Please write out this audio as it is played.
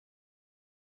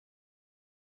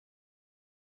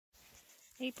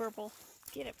Hey, Purple.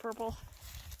 Get it, Purple.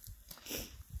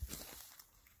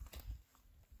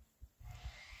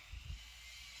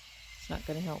 It's not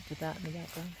going to help with that in the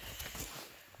background.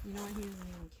 You know what? He doesn't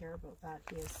even care about that.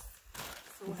 He is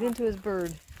so He's into his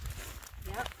bird.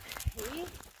 Yep. Hey.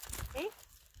 Hey.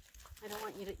 I don't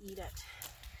want you to eat it.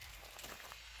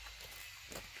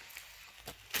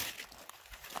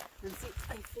 And see,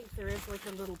 I think there is like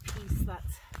a little piece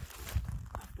that's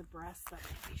of the breast that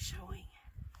might be showing.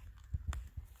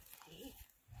 Hey.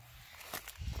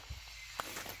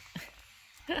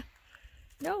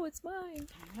 No, it's mine.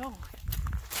 I know.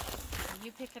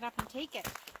 You pick it up and take it.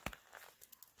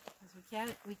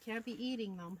 Because we can't be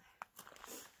eating them.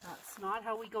 That's not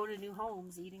how we go to new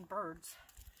homes, eating birds.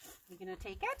 You gonna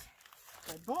take it?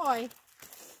 Good boy.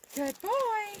 Good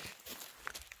boy.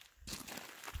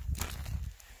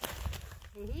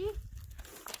 Hey.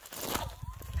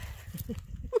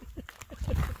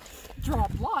 Draw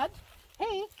blood.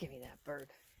 Hey. Give me that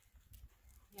bird.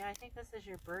 Yeah, I think this is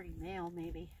your birdie male,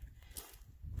 maybe.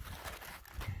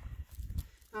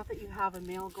 Not that you have a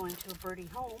male going to a birdie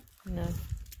home. No.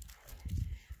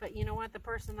 But you know what? The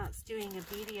person that's doing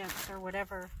obedience or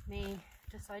whatever may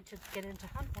decide to get into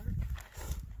hunt work.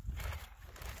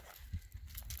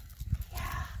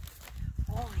 Yeah.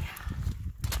 Oh,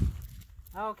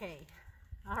 yeah. Okay.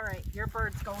 All right. Your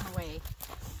bird's going away.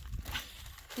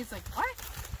 He's like, what?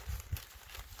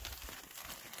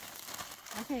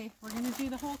 Okay. We're going to do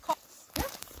the whole call. Here.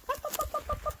 Up, up, up, up,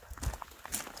 up, up.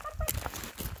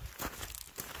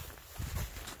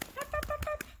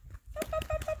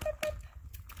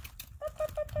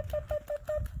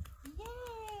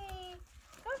 Yay!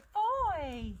 Good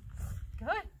boy!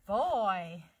 Good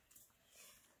boy!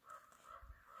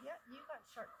 Yeah, you got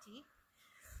sharp teeth.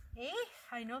 Eh?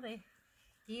 I know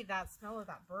that smell of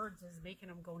that birds is making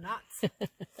them go nuts.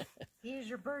 Here's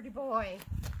your birdie boy.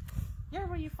 Here,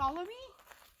 will you follow me?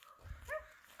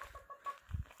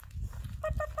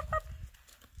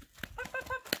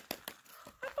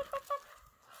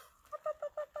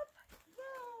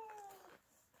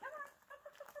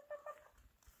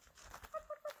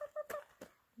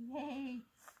 Yay!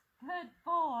 Good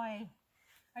boy!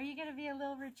 Are you going to be a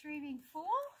little retrieving fool?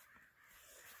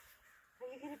 Are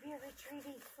you going to be a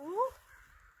retrieving fool?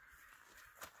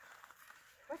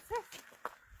 What's this?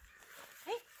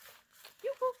 Hey!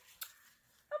 Yoo-hoo!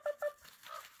 Up, up, up.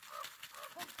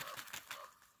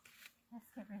 Let's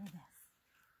get rid of this.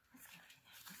 Let's get rid of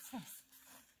that. What's this?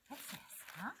 What's this?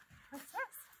 Huh? What's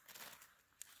this?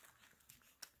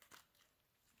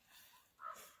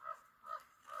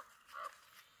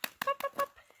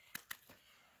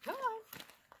 Come on.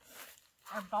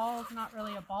 Our ball's not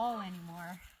really a ball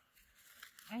anymore.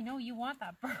 I know you want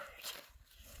that bird.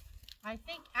 I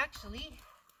think actually.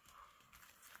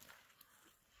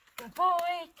 Good boy.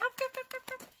 Come, come, come, come,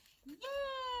 come.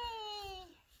 Yay!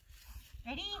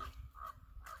 Ready?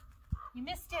 You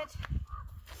missed it.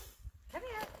 Come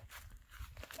here.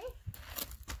 Hey.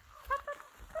 Up, up,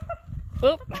 up, up.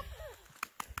 Oop.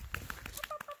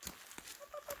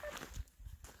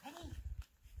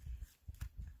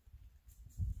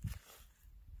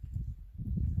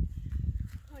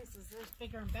 There's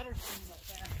bigger and better things out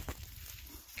there.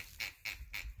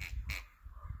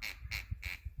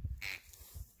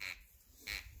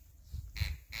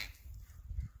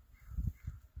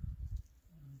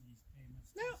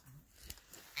 No.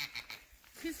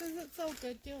 He says it's so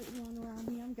good. Don't you want around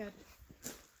me? I'm good.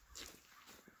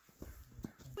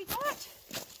 We got.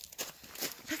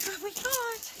 Look what we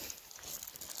got.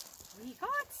 We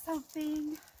got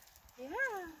something. Yeah.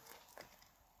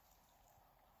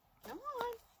 Come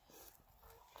on.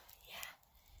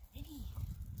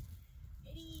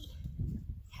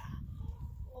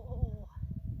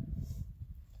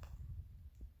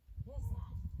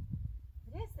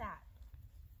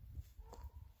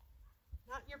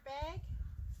 Not your bag?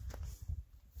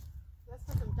 Let's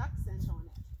put some duck scent on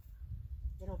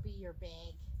it. It'll be your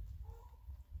bag.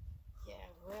 Yeah,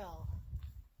 it will.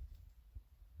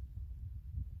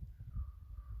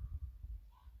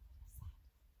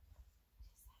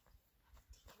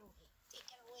 Take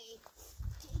it away.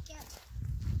 Take it.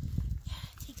 Yeah,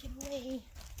 take it away.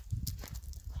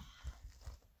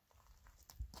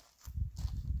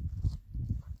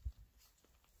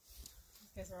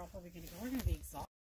 These guys are all probably going to go. We're going to be exhausted.